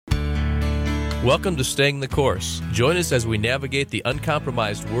Welcome to Staying the Course. Join us as we navigate the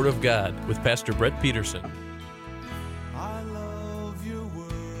uncompromised Word of God with Pastor Brett Peterson. I love your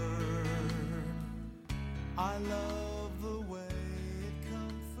word. I love the way it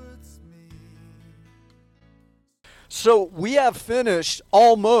comforts me. So we have finished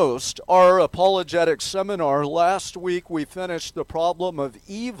almost our apologetics seminar. Last week we finished the problem of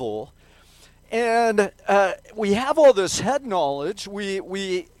evil. And we have all this head knowledge.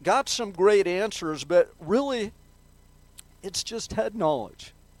 We got some great answers, but really, it's just head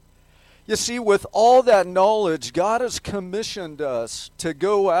knowledge. You see, with all that knowledge, God has commissioned us to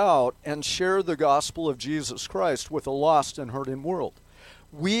go out and share the gospel of Jesus Christ with a lost and hurting world.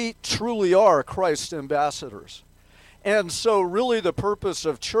 We truly are Christ's ambassadors. And so really the purpose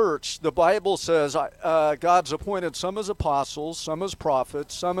of church, the Bible says God's appointed some as apostles, some as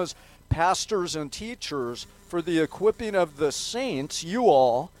prophets, some as pastors and teachers for the equipping of the saints, you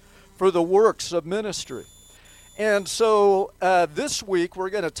all, for the works of ministry. And so this week we're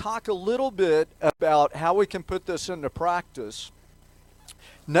going to talk a little bit about how we can put this into practice.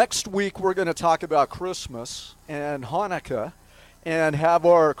 Next week we're going to talk about Christmas and Hanukkah and have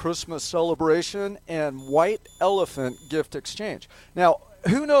our Christmas celebration and white elephant gift exchange. Now,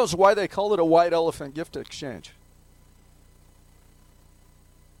 who knows why they call it a white elephant gift exchange?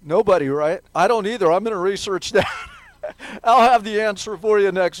 Nobody, right? I don't either. I'm going to research that. I'll have the answer for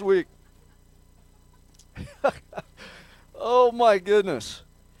you next week. Oh, my goodness.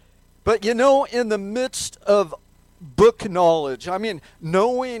 But you know, in the midst of book knowledge, I mean,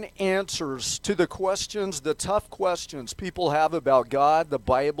 knowing answers to the questions, the tough questions people have about God, the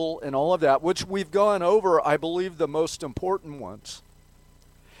Bible, and all of that, which we've gone over, I believe, the most important ones.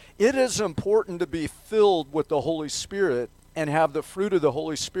 It is important to be filled with the Holy Spirit and have the fruit of the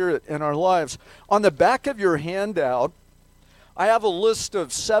Holy Spirit in our lives. On the back of your handout, I have a list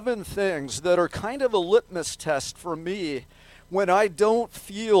of 7 things that are kind of a litmus test for me when I don't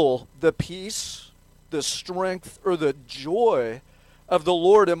feel the peace, the strength, or the joy of the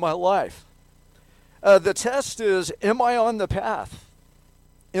Lord in my life. The test is, am I on the path?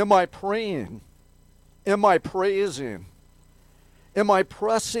 Am I praying? Am I praising? Am I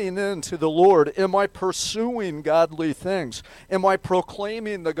pressing into the Lord? Am I pursuing godly things? Am I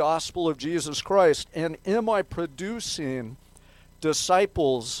proclaiming the gospel of Jesus Christ? And am I producing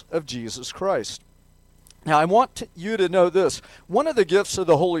disciples of Jesus Christ? Now, I want you to know this. One of the gifts of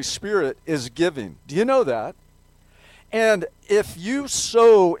the Holy Spirit is giving. Do you know that? And if you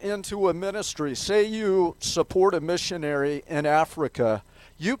sow into a ministry, say you support a missionary in Africa,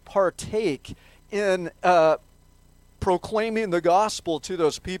 you partake in proclaiming the gospel to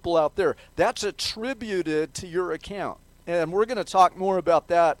those people out there. That's attributed to your account. And we're going to talk more about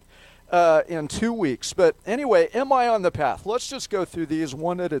that in 2 weeks. But anyway, am I on the path? Let's just go through these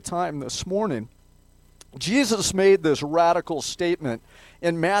one at a time this morning. Jesus made this radical statement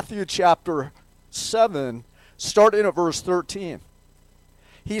in Matthew chapter 7, starting at verse 13.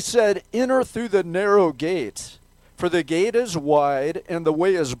 He said, "Enter through the narrow gate, for the gate is wide and the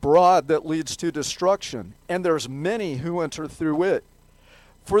way is broad that leads to destruction, and there's many who enter through it.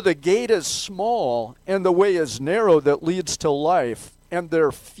 For the gate is small and the way is narrow that leads to life, and there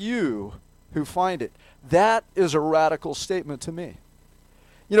are few who find it." That is a radical statement to me.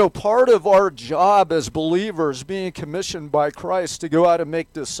 You know, part of our job as believers being commissioned by Christ to go out and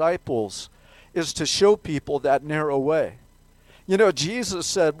make disciples is to show people that narrow way. You know, Jesus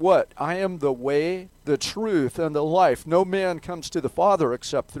said what? "I am the way, the truth, and the life. No man comes to the Father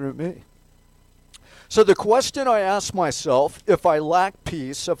except through me." So the question I ask myself, if I lack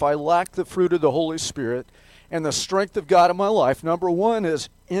peace, if I lack the fruit of the Holy Spirit and the strength of God in my life, number one is,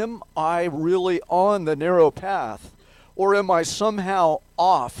 am I really on the narrow path? Or am I somehow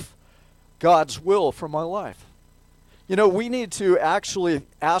off God's will for my life? You know, we need to actually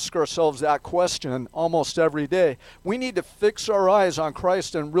ask ourselves that question almost every day. We need to fix our eyes on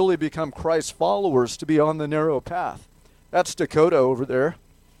Christ and really become Christ's followers to be on the narrow path. That's Dakota over there.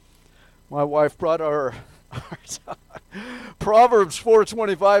 My wife brought our Proverbs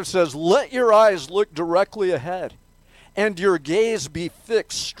 4:25 says, "Let your eyes look directly ahead, and your gaze be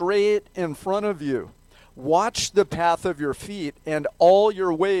fixed straight in front of you. Watch the path of your feet, and all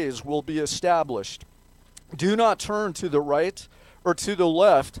your ways will be established. Do not turn to the right or to the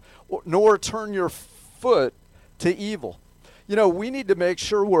left, nor turn your foot to evil." You know, we need to make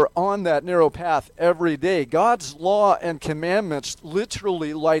sure we're on that narrow path every day. God's law and commandments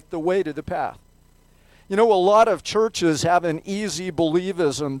literally light the way to the path. You know, a lot of churches have an easy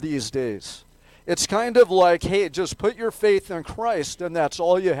believism these days. It's kind of like, hey, just put your faith in Christ and that's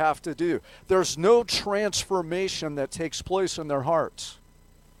all you have to do. There's no transformation that takes place in their hearts.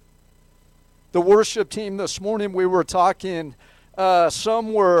 The worship team this morning, we were talking,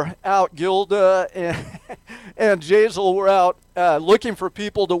 some were out, Gilda and Jazel were out looking for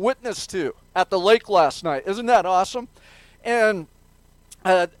people to witness to at the lake last night. Isn't that awesome? And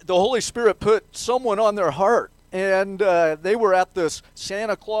the Holy Spirit put someone on their heart, and they were at this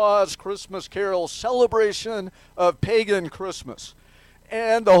Santa Claus Christmas Carol celebration of pagan Christmas.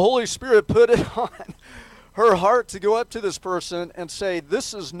 And the Holy Spirit put it on her heart to go up to this person and say,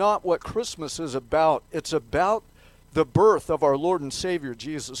 this is not what Christmas is about. It's about the birth of our Lord and Savior,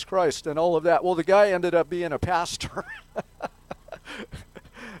 Jesus Christ, and all of that. Well, the guy ended up being a pastor.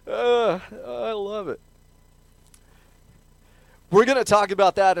 I love it. We're going to talk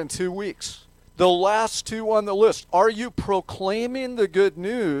about that in 2 weeks. The last two on the list. Are you proclaiming the good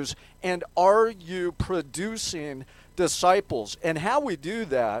news, and are you producing disciples? And how we do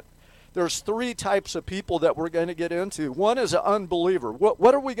that, there's 3 types of people that we're going to get into. One is an unbeliever.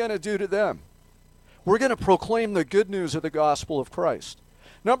 What are we going to do to them? We're going to proclaim the good news of the gospel of Christ.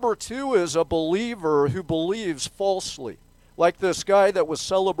 Number 2 is a believer who believes falsely, like this guy that was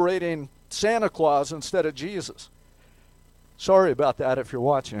celebrating Santa Claus instead of Jesus. Sorry about that if you're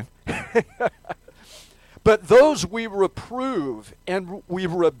watching. But those we reprove and we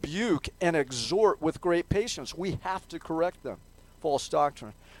rebuke and exhort with great patience. We have to correct them. False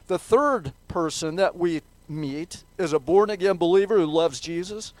doctrine. The third person that we meet is a born-again believer who loves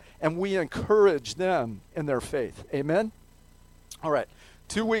Jesus, and we encourage them in their faith. Amen? All right.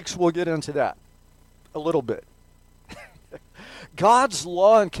 2 weeks we'll get into that a little bit. God's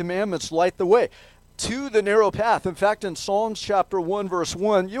law and commandments light the way to the narrow path. In fact, in Psalms chapter 1, verse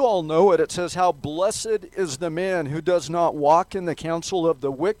 1, you all know it. It says, how blessed is the man who does not walk in the counsel of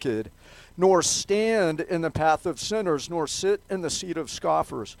the wicked, nor stand in the path of sinners, nor sit in the seat of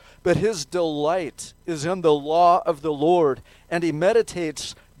scoffers. But his delight is in the law of the Lord, and he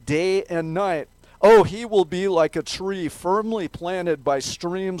meditates day and night. Oh, he will be like a tree firmly planted by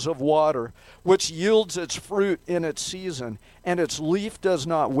streams of water, which yields its fruit in its season, and its leaf does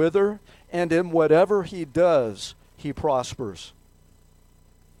not wither, and in whatever he does, he prospers.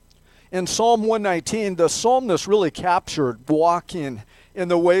 In Psalm 119, the psalmist really captured walking in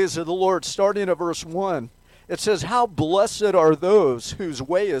the ways of the Lord. Starting at verse 1, it says, how blessed are those whose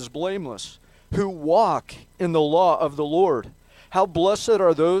way is blameless, who walk in the law of the Lord. How blessed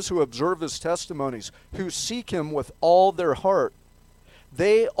are those who observe his testimonies, who seek him with all their heart.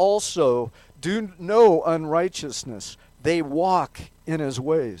 They also do no unrighteousness. They walk in his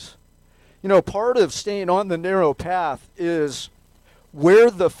ways. You know, part of staying on the narrow path is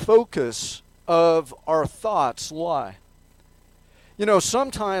where the focus of our thoughts lie. You know,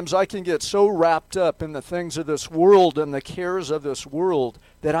 sometimes I can get so wrapped up in the things of this world and the cares of this world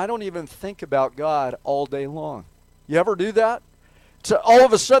that I don't even think about God all day long. You ever do that? So all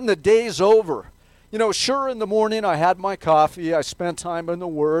of a sudden the day's over. You know, sure, in the morning I had my coffee, I spent time in the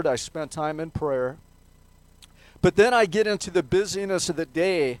Word, I spent time in prayer. But then I get into the busyness of the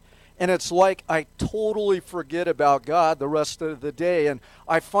day, and it's like I totally forget about God the rest of the day, and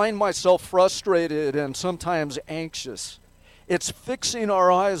I find myself frustrated and sometimes anxious. It's fixing our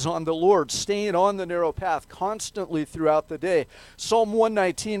eyes on the Lord, staying on the narrow path constantly throughout the day. Psalm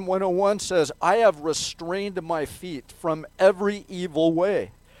 119, 101 says, I have restrained my feet from every evil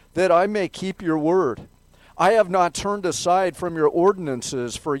way, that I may keep your word. I have not turned aside from your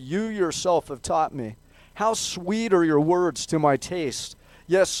ordinances, for you yourself have taught me. How sweet are your words to my taste,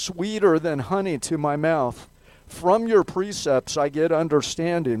 yes, sweeter than honey to my mouth. From your precepts I get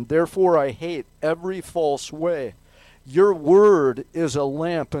understanding, therefore I hate every false way. Your word is a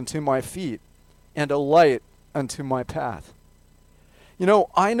lamp unto my feet and a light unto my path. You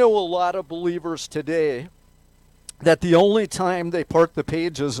know, I know a lot of believers today that the only time they part the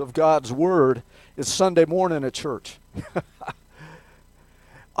pages of God's word is Sunday morning at church.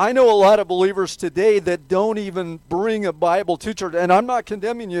 I know a lot of believers today that don't even bring a Bible to church. And I'm not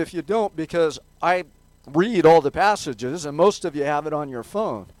condemning you if you don't, because I read all the passages, and most of you have it on your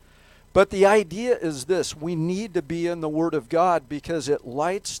phone. But the idea is this: we need to be in the Word of God because it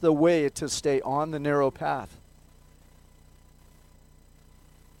lights the way to stay on the narrow path.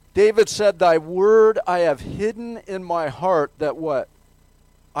 David said, thy word I have hidden in my heart, that what?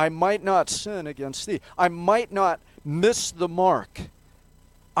 I might not sin against thee. I might not miss the mark.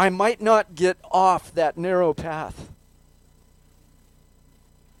 I might not get off that narrow path.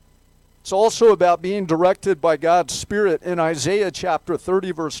 It's also about being directed by God's Spirit. In Isaiah chapter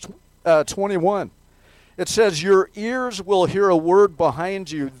 30, verse 21, it says, your ears will hear a word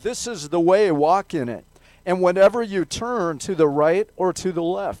behind you. This is the way, walk in it. And whenever you turn to the right or to the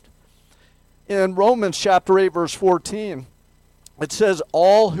left. In Romans chapter 8, verse 14, It says,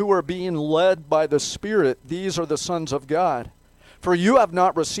 all who are being led by the Spirit, these are the sons of God. For you have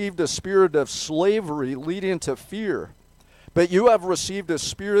not received a spirit of slavery leading to fear, but you have received a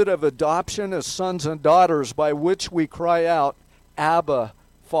spirit of adoption as sons and daughters, by which we cry out, Abba,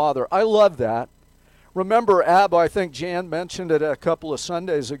 Father. I love that. Remember, Abba, I think Jan mentioned it a couple of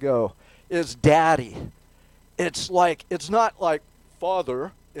Sundays ago, is daddy. It's not like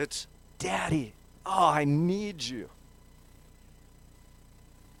Father, it's daddy. Oh, I need you.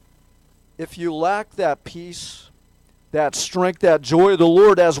 If you lack that peace, that strength, that joy of the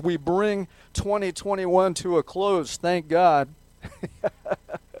Lord as we bring 2021 to a close, thank God,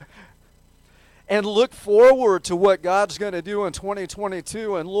 and look forward to what God's going to do in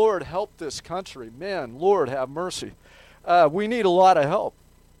 2022, and Lord, help this country. Man, Lord, have mercy. We need a lot of help.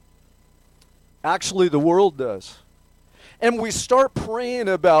 Actually, the world does. And we start praying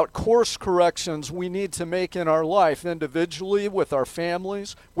about course corrections we need to make in our life, individually, with our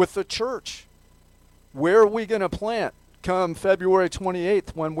families, with the church. Where are we going to plant come February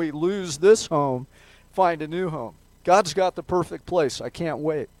 28th when we lose this home, find a new home? God's got the perfect place. I can't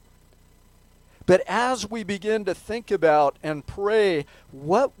wait. But as we begin to think about and pray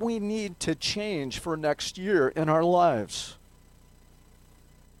what we need to change for next year in our lives,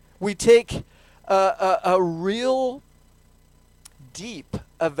 we take a real deep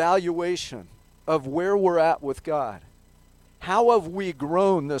evaluation of where we're at with God. How have we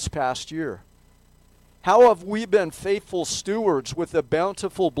grown this past year? How have we been faithful stewards with the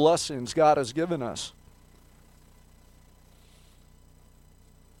bountiful blessings God has given us?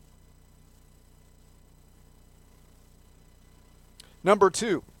 Number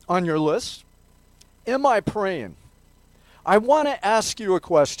 2 on your list, am I praying? I want to ask you a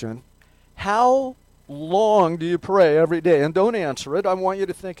question. How long do you pray every day? And don't answer it. I want you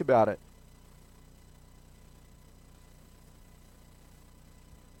to think about it.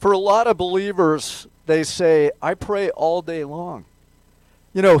 For a lot of believers, they say, I pray all day long.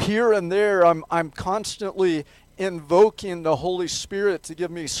 You know, here and there, I'm constantly invoking the Holy Spirit to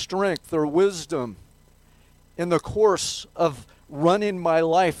give me strength or wisdom in the course of running my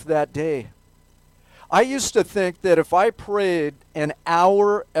life that day. I used to think that if I prayed an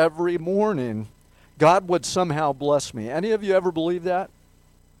hour every morning, God would somehow bless me. Any of you ever believe that?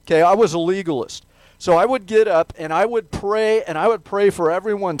 Okay, I was a legalist. So I would get up and I would pray, and I would pray for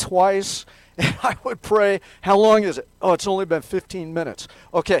everyone twice. And I would pray, how long is it? Oh, it's only been 15 minutes.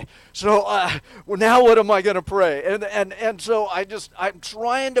 Okay, so well, now what am I going to pray? And so I'm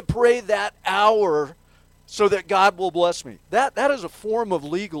trying to pray that hour so that God will bless me. That is a form of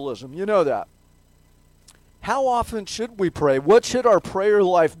legalism. You know that. How often should we pray? What should our prayer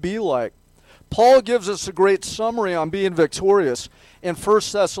life be like? Paul gives us a great summary on being victorious in 1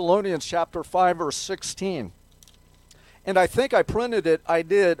 Thessalonians chapter 5, verse 16. And I think I printed it, I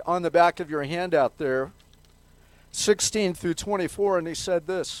did, on the back of your handout there, 16 through 24, and he said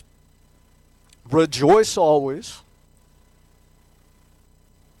this, rejoice always,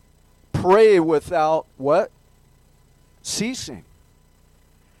 pray without what? Ceasing.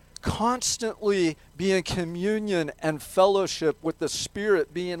 Constantly be in communion and fellowship with the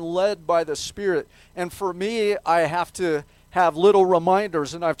Spirit, being led by the Spirit. And for me, I have to have little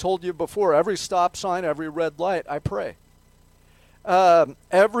reminders, and I've told you before, every stop sign, every red light, I pray.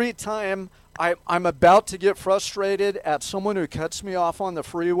 Every time I'm about to get frustrated at someone who cuts me off on the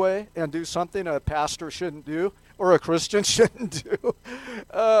freeway and do something a pastor shouldn't do or a Christian shouldn't do,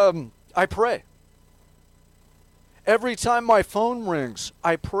 I pray. Every time my phone rings,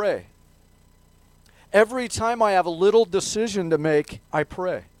 I pray. Every time I have a little decision to make, I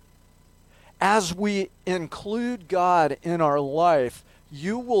pray. As we include God in our life,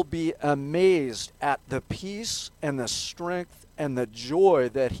 you will be amazed at the peace and the strength and the joy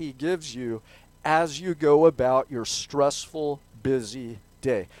that He gives you as you go about your stressful, busy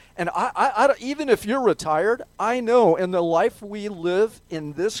day. And I even if you're retired, I know in the life we live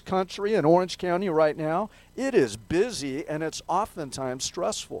in this country, in Orange County right now, it is busy and it's oftentimes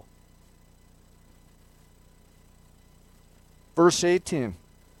stressful. Verse 18.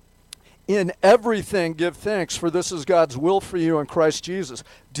 In everything give thanks, for this is God's will for you in Christ Jesus.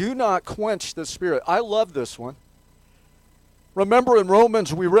 Do not quench the Spirit. I love this one. Remember in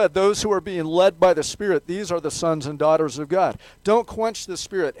Romans we read, those who are being led by the Spirit, these are the sons and daughters of God. Don't quench the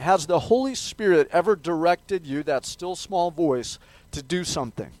Spirit. Has the Holy Spirit ever directed you, that still small voice, to do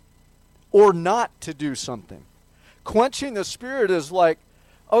something or not to do something? Quenching the Spirit is like,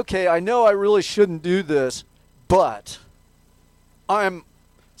 okay, I know I really shouldn't do this, but I'm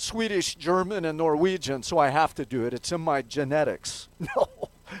Swedish, German, and Norwegian, so I have to do it. It's in my genetics.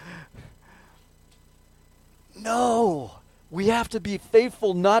 No. We have to be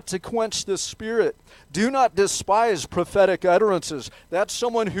faithful not to quench the Spirit. Do not despise prophetic utterances. That's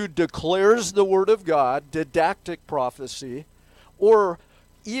someone who declares the Word of God, didactic prophecy, or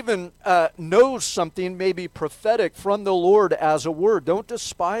even knows something maybe prophetic from the Lord as a word. Don't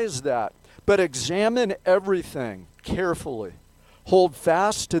despise that, but examine everything carefully. Hold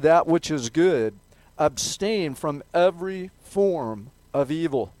fast to that which is good. Abstain from every form of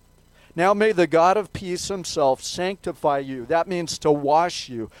evil. Now may the God of peace himself sanctify you. That means to wash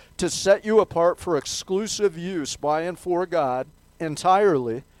you, to set you apart for exclusive use by and for God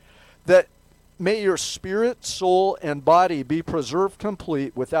entirely, that may your spirit, soul, and body be preserved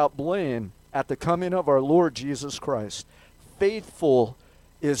complete without blame at the coming of our Lord Jesus Christ. Faithful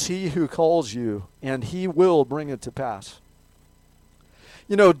is he who calls you, and he will bring it to pass.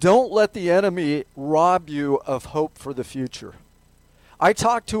 You know, don't let the enemy rob you of hope for the future. I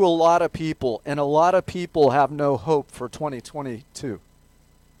talk to a lot of people, and a lot of people have no hope for 2022.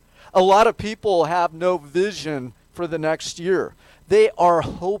 A lot of people have no vision for the next year. They are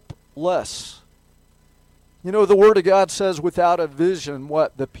hopeless. You know, the Word of God says, without a vision,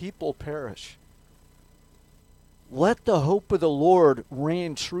 what? The people perish. Let the hope of the Lord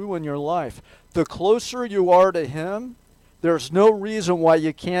reign true in your life. The closer you are to Him, there's no reason why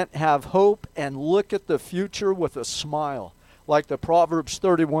you can't have hope and look at the future with a smile, like the Proverbs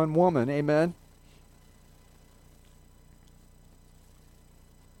 31 woman. Amen?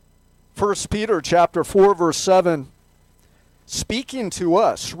 1 Peter chapter 4, verse 7, speaking to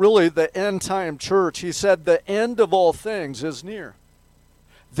us, really the end-time church, he said, the end of all things is near.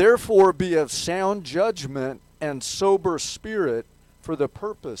 Therefore be of sound judgment and sober spirit for the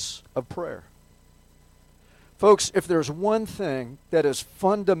purpose of prayer. Folks, if there's one thing that is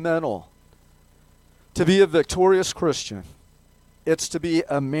fundamental to be a victorious Christian, it's to be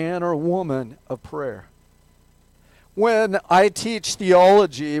a man or woman of prayer. When I teach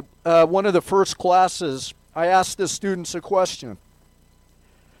theology, one of the first classes, I asked the students a question.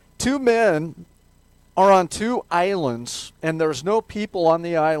 Two men are on two islands, and there's no people on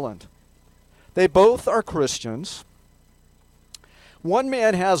the island. They both are Christians. One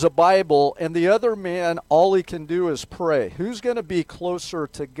man has a Bible, and the other man, all he can do is pray. Who's going to be closer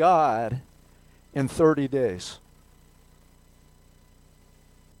to God in 30 days?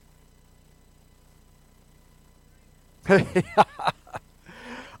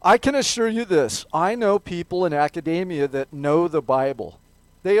 I can assure you this. I know people in academia that know the Bible.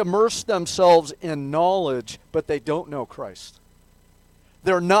 They immerse themselves in knowledge, but they don't know Christ.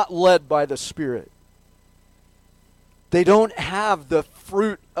 They're not led by the Spirit. They don't have the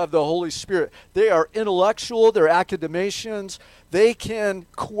fruit of the Holy Spirit. They are intellectual, they're academicians. They can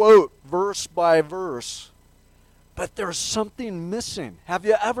quote verse by verse, but there's something missing. Have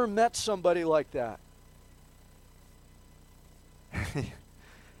you ever met somebody like that?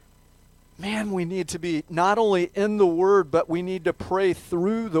 Man, we need to be not only in the Word, but we need to pray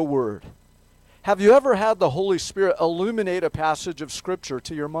through the Word. Have you ever had the Holy Spirit illuminate a passage of Scripture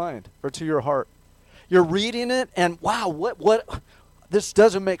to your mind or to your heart? You're reading it, and wow, what, this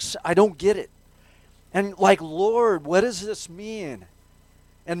doesn't make sense. I don't get it. And like, Lord, what does this mean?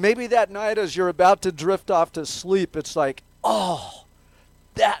 And maybe that night as you're about to drift off to sleep, it's like, oh,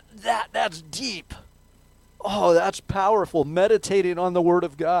 that's deep. Oh, that's powerful, meditating on the Word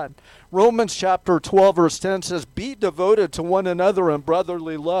of God. Romans chapter 12, verse 10 says, be devoted to one another in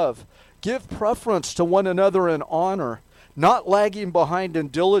brotherly love. Give preference to one another in honor, not lagging behind in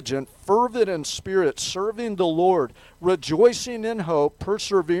diligent, fervent in spirit, serving the Lord, rejoicing in hope,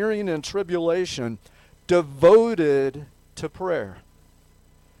 persevering in tribulation, devoted to prayer.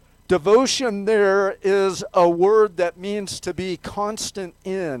 Devotion there is a word that means to be constant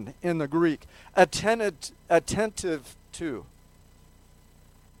in the Greek, attentive to.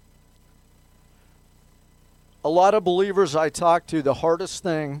 A lot of believers I talk to, the hardest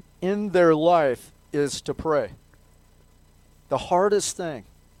thing in their life is to pray. The hardest thing.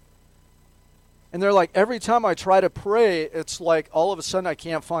 And they're like, every time I try to pray, it's like all of a sudden I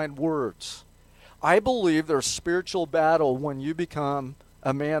can't find words. I believe there's spiritual battle when you become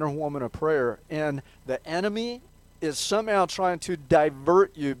a man or woman of prayer, and the enemy is somehow trying to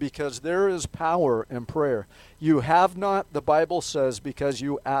divert you because there is power in prayer. You have not, the Bible says, because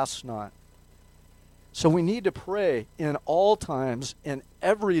you ask not. So we need to pray in all times, in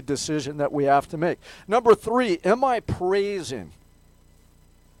every decision that we have to make. Number 3, am I praising?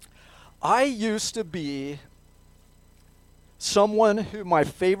 I used to be someone who my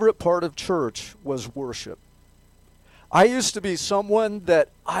favorite part of church was worship. I used to be someone that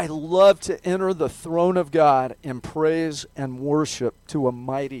I loved to enter the throne of God in praise and worship to a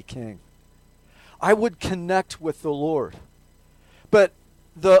mighty King. I would connect with the Lord. But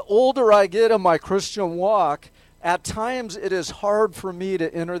the older I get in my Christian walk, at times it is hard for me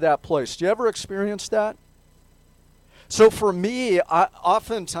to enter that place. Do you ever experience that? So for me,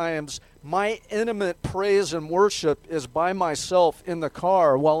 oftentimes my intimate praise and worship is by myself in the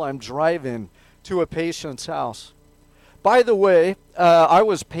car while I'm driving to a patient's house. By the way, I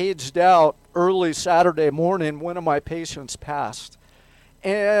was paged out early Saturday morning. One of my patients passed,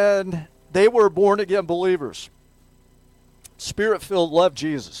 and they were born-again believers. Spirit-filled, loved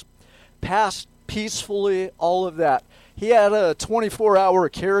Jesus. Passed peacefully, all of that. He had a 24-hour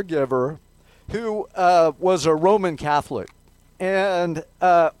caregiver who was a Roman Catholic. And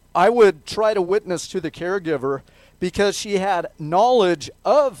I would try to witness to the caregiver because she had knowledge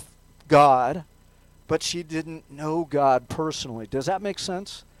of God, but she didn't know God personally. Does that make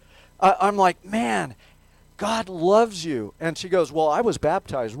sense? I'm like, man, God loves you. And she goes, well, I was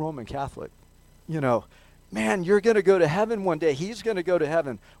baptized Roman Catholic. You know, man, you're going to go to heaven one day. He's going to go to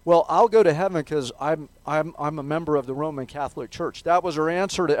heaven. Well, I'll go to heaven because I'm a member of the Roman Catholic Church. That was her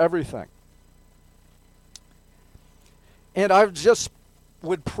answer to everything. And I just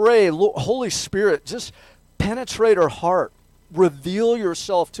would pray, Holy Spirit, just penetrate her heart. Reveal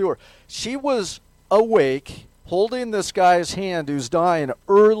yourself to her. She was awake, holding this guy's hand who's dying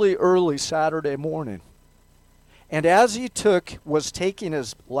early Saturday morning. And as he was taking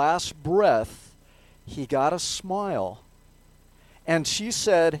his last breath, he got a smile. And she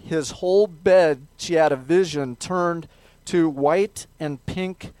said his whole bed, she had a vision, turned to white and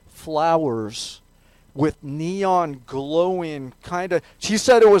pink flowers with neon glowing kind of. She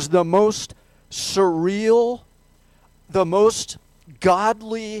said it was the most surreal, the most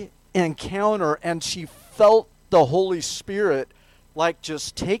godly encounter, and she felt the Holy Spirit like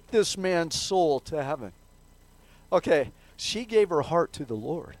just take this man's soul to heaven. Okay, she gave her heart to the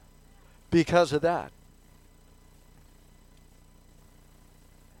Lord because of that.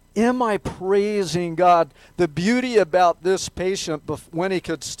 Am I praising God? The beauty about this patient, when he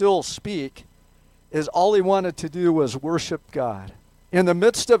could still speak, is all he wanted to do was worship God. In the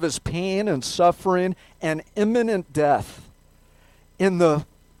midst of his pain and suffering and imminent death,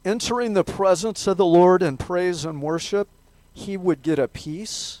 entering the presence of the Lord in praise and worship, he would get a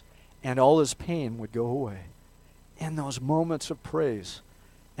peace and all his pain would go away. In those moments of praise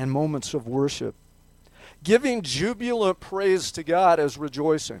and moments of worship. Giving jubilant praise to God is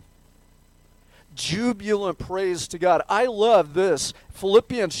rejoicing. Jubilant praise to God. I love this.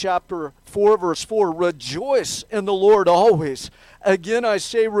 Philippians chapter 4, verse 4. Rejoice in the Lord always. Again I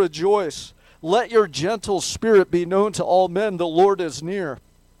say rejoice. Let your gentle spirit be known to all men. The Lord is near.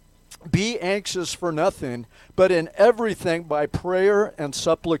 Be anxious for nothing, but in everything by prayer and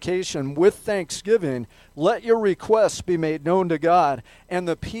supplication with thanksgiving, let your requests be made known to God, and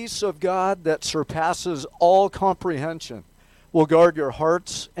the peace of God that surpasses all comprehension will guard your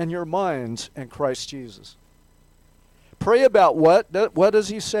hearts and your minds in Christ Jesus. Pray about what? What does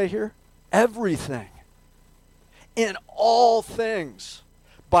he say here? Everything. In all things.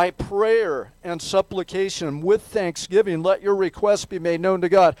 By prayer and supplication with thanksgiving, let your requests be made known to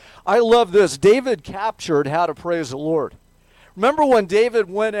God. I love this. David captured how to praise the Lord. Remember when David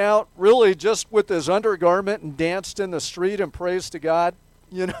went out really just with his undergarment and danced in the street and praised to God?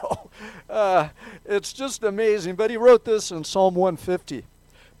 You know, it's just amazing. But he wrote this in Psalm 150.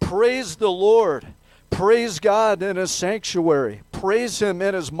 Praise the Lord. Praise God in his sanctuary. Praise him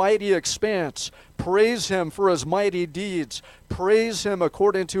in his mighty expanse. Praise him for his mighty deeds. Praise him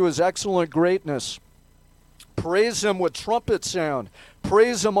according to his excellent greatness. Praise him with trumpet sound.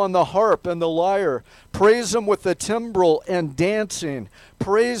 Praise him on the harp and the lyre. Praise him with the timbrel and dancing.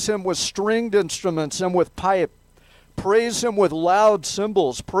 Praise him with stringed instruments and with pipe. Praise him with loud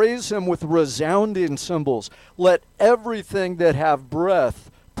cymbals. Praise him with resounding cymbals. Let everything that have breath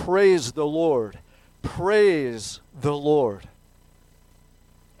praise the Lord. Praise the Lord.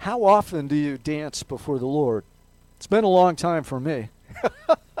 How often do you dance before the Lord? It's been a long time for me.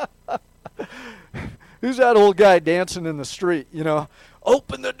 Who's that old guy dancing in the street, you know?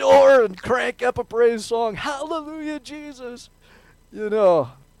 Open the door and crank up a praise song. Hallelujah, Jesus. You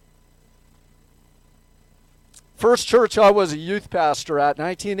know. First church I was a youth pastor at,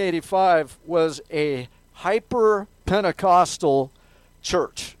 1985, was a hyper-Pentecostal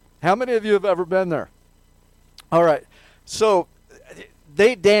church. How many of you have ever been there? All right. So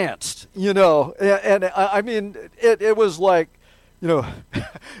they danced, you know, and I mean, it was like, you know,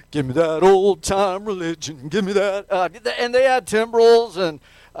 give me that old time religion, give me that. And they had timbrels,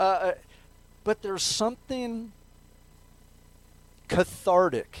 but there's something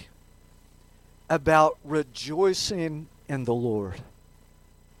cathartic about rejoicing in the Lord.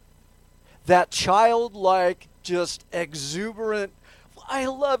 That childlike, just exuberant, I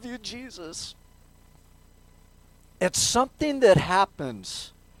love you, Jesus. It's something that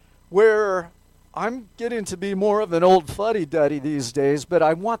happens where I'm getting to be more of an old fuddy-duddy these days, but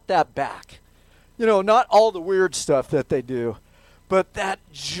I want that back. You know, not all the weird stuff that they do, but that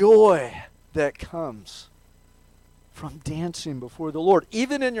joy that comes from dancing before the Lord,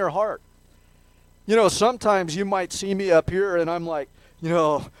 even in your heart. You know, sometimes you might see me up here and I'm like, you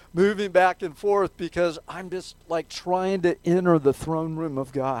know, moving back and forth because I'm just like trying to enter the throne room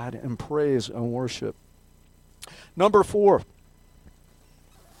of God and praise and worship. Number 4,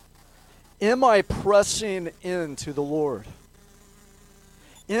 am I pressing into the Lord?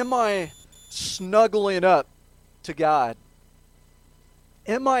 Am I snuggling up to God?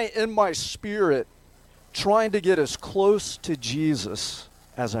 Am I in my spirit trying to get as close to Jesus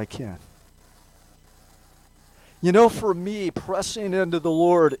as I can? You know, for me, pressing into the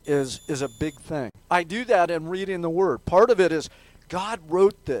Lord is a big thing. I do that in reading the Word. Part of it is God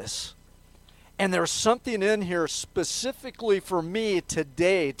wrote this. And there's something in here specifically for me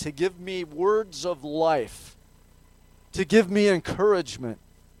today to give me words of life, to give me encouragement.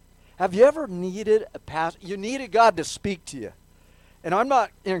 Have you ever needed you needed God to speak to you? And I'm not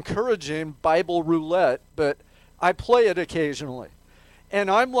encouraging Bible roulette, but I play it occasionally. And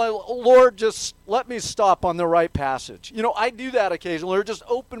I'm like, Lord, just let me stop on the right passage. You know, I do that occasionally, or just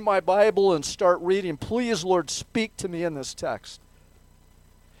open my Bible and start reading. Please, Lord, speak to me in this text.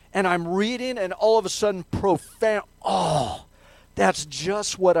 And I'm reading, and all of a sudden, profound, oh, that's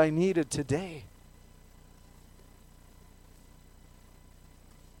just what I needed today.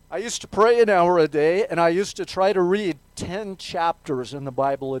 I used to pray an hour a day, and I used to try to read 10 chapters in the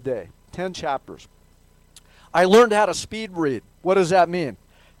Bible a day. 10 chapters. I learned how to speed read. What does that mean?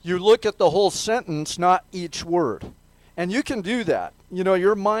 You look at the whole sentence, not each word. And you can do that. You know,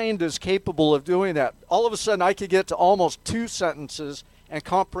 your mind is capable of doing that. All of a sudden, I could get to almost 2 sentences and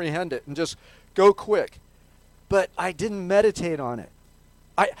comprehend it and just go quick. But I didn't meditate on it.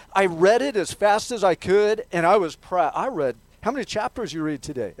 I read it as fast as I could, and I was proud. I read, how many chapters you read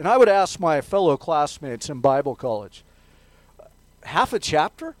today? And I would ask my fellow classmates in Bible college, half a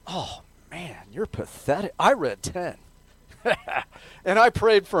chapter? Oh, man, you're pathetic. I read 10. And I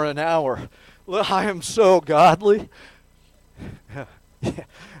prayed for an hour. Well, I am so godly. Yeah.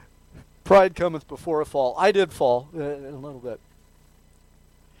 Pride cometh before a fall. I did fall a little bit.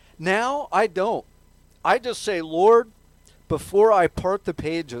 Now I don't. I just say, Lord, before I part the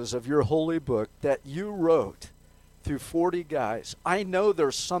pages of your holy book that you wrote through 40 guys, I know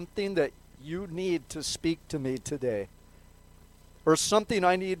there's something that you need to speak to me today, or something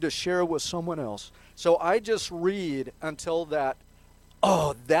I need to share with someone else. So I just read until that,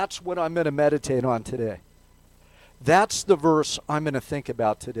 oh, that's what I'm going to meditate on today. That's the verse I'm going to think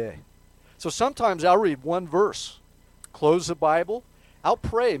about today. So sometimes I'll read one verse, close the Bible, I'll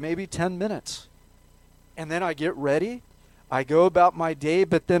pray maybe 10 minutes. And then I get ready, I go about my day,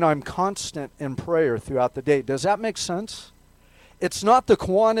 but then I'm constant in prayer throughout the day. Does that make sense? It's not the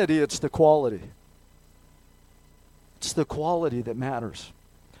quantity, it's the quality. It's the quality that matters.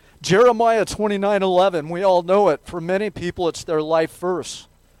 Jeremiah 29:11, we all know it. For many people, it's their life verse.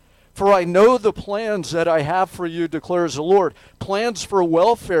 For I know the plans that I have for you, declares the Lord, plans for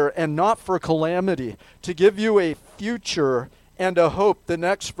welfare and not for calamity, to give you a future and a hope. The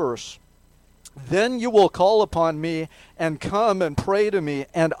next verse. Then you will call upon me and come and pray to me,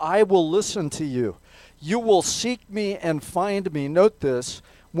 and I will listen to you. You will seek me and find me. Note this,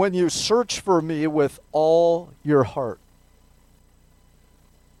 when you search for me with all your heart.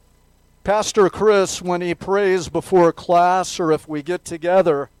 Pastor Chris, when he prays before class or if we get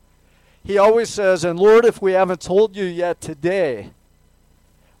together, he always says, and Lord, if we haven't told you yet today,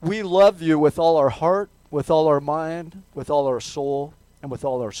 we love you with all our heart, with all our mind, with all our soul, and with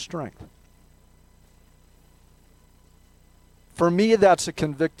all our strength. For me, that's a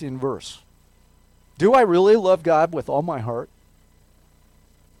convicting verse. Do I really love God with all my heart?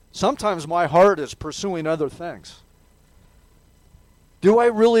 Sometimes my heart is pursuing other things. Do I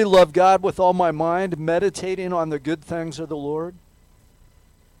really love God with all my mind, meditating on the good things of the Lord?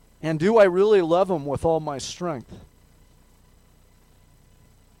 And do I really love Him with all my strength?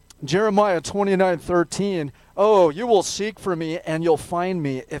 Jeremiah 29:13, oh, you will seek for me and you'll find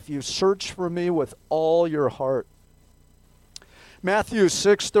me if you search for me with all your heart. Matthew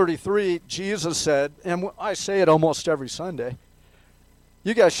 6:33, Jesus said, and I say it almost every Sunday,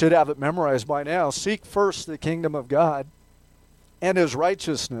 you guys should have it memorized by now, seek first the kingdom of God and His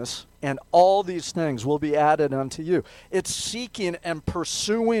righteousness, and all these things will be added unto you. It's seeking and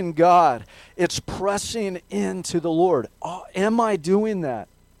pursuing God. It's pressing into the Lord. Oh, am I doing that?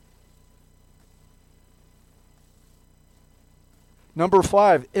 Number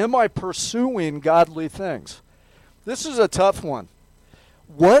 5, am I pursuing godly things? This is a tough one.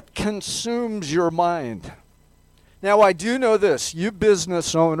 What consumes your mind? Now, I do know this. You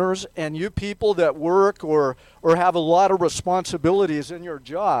business owners and you people that work or have a lot of responsibilities in your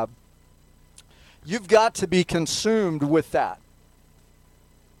job, you've got to be consumed with that.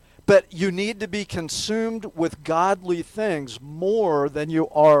 But you need to be consumed with godly things more than you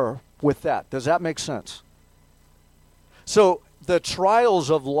are with that. Does that make sense? So the trials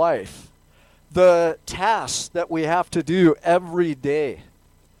of life, the tasks that we have to do every day,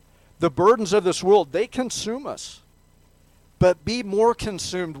 the burdens of this world, they consume us. But be more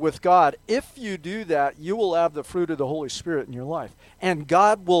consumed with God. If you do that, you will have the fruit of the Holy Spirit in your life. And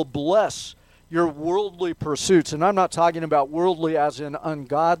God will bless your worldly pursuits. And I'm not talking about worldly as in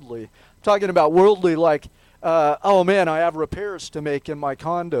ungodly. I'm talking about worldly like, oh man, I have repairs to make in my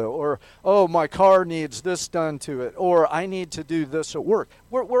condo. Or, oh, my car needs this done to it. Or I need to do this at work.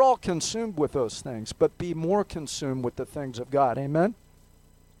 We're all consumed with those things. But be more consumed with the things of God. Amen?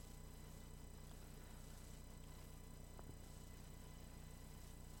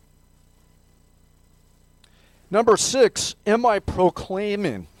 Number 6, am I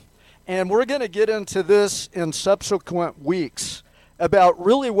proclaiming? And we're going to get into this in subsequent weeks about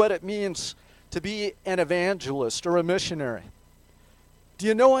really what it means to be an evangelist or a missionary. Do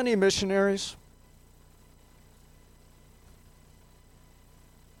you know any missionaries?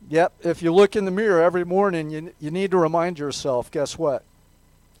 Yep, if you look in the mirror every morning, you need to remind yourself, guess what?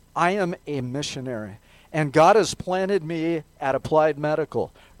 I am a missionary. And God has planted me at Applied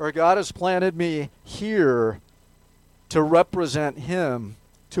Medical, or God has planted me here to represent Him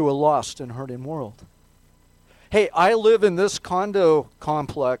to a lost and hurting world. Hey, I live in this condo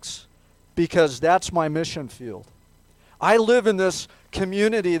complex because that's my mission field. I live in this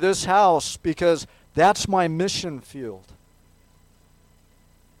community, this house, because that's my mission field.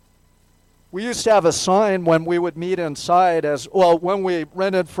 We used to have a sign when we would meet inside as, well, when we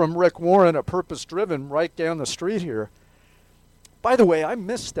rented from Rick Warren at Purpose Driven right down the street here. By the way, I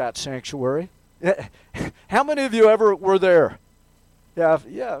missed that sanctuary. How many of you ever were there? Yeah,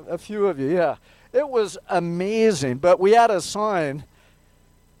 a few of you, yeah. It was amazing, but we had a sign,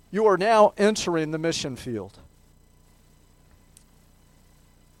 you are now entering the mission field.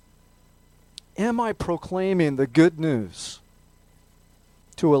 Am I proclaiming the good news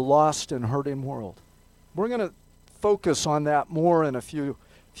to a lost and hurting world? We're going to focus on that more in a few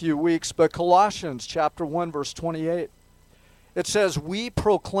weeks, but Colossians chapter 1, verse 28, it says, we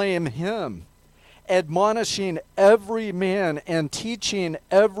proclaim Him, admonishing every man and teaching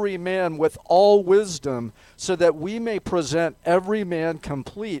every man with all wisdom, so that we may present every man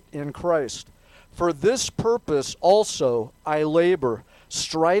complete in Christ. For this purpose also I labor,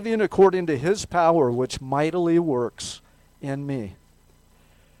 striving according to His power, which mightily works in me.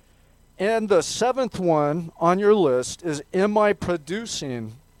 And the 7th one on your list is, am I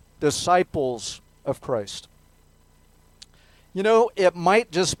producing disciples of Christ? You know, it might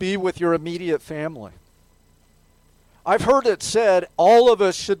just be with your immediate family. I've heard it said all of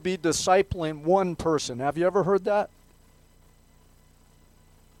us should be discipling one person. Have you ever heard that?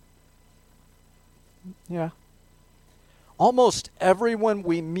 Yeah. Almost everyone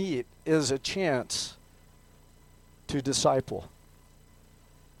we meet is a chance to disciple.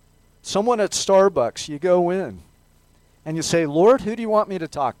 Someone at Starbucks, you go in and you say, Lord, who do you want me to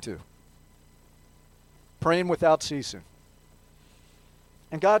talk to? Praying without ceasing.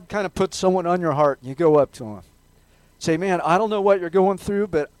 And God kind of puts someone on your heart, and you go up to them. Say, man, I don't know what you're going through,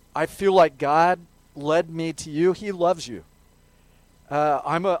 but I feel like God led me to you. He loves you.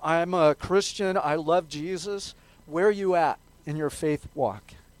 I'm a Christian. I love Jesus. Where are you at in your faith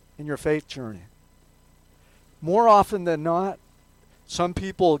walk, in your faith journey? More often than not, some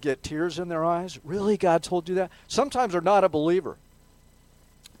people get tears in their eyes. Really, God told you that? Sometimes they're not a believer.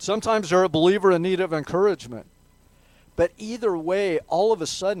 Sometimes they're a believer in need of encouragement. But either way, all of a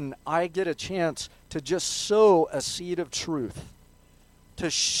sudden, I get a chance to just sow a seed of truth, to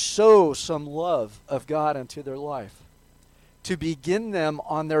sow some love of God into their life, to begin them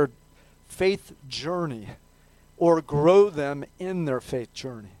on their faith journey or grow them in their faith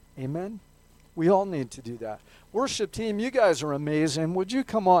journey. Amen? We all need to do that. Worship team, you guys are amazing. Would you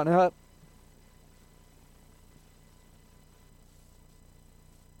come on up?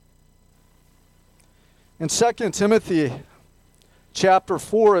 In 2 Timothy chapter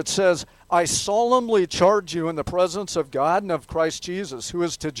 4, it says, I solemnly charge you in the presence of God and of Christ Jesus, who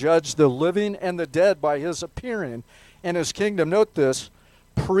is to judge the living and the dead by His appearing in His kingdom. Note this,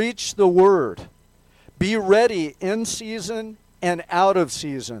 preach the word. Be ready in season and out of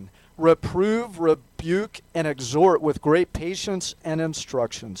season. reprove, rebuke, and exhort with great patience and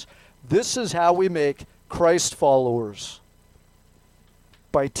instructions. This is how we make Christ followers,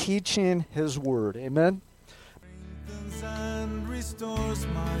 by teaching his word. Amen? Strengthens and restores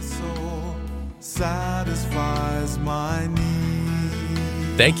my soul, satisfies my need.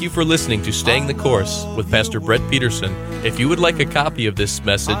 Thank you for listening to Staying the Course with Pastor Brett Peterson. If you would like a copy of this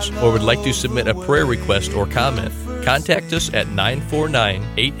message or would like to submit a prayer request or comment, contact us at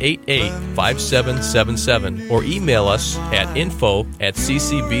 949-888-5777 or email us at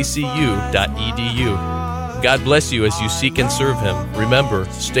info@ccbcu.edu. God bless you as you seek and serve him. Remember,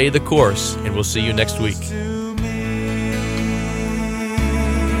 stay the course, and we'll see you next week. To me,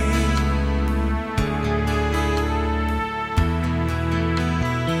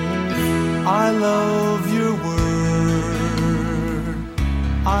 I love your word.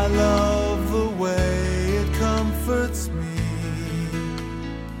 I love the way it comforts me,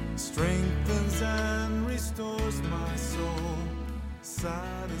 strengthens and restores my soul,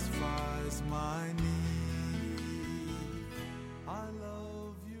 satisfies my need.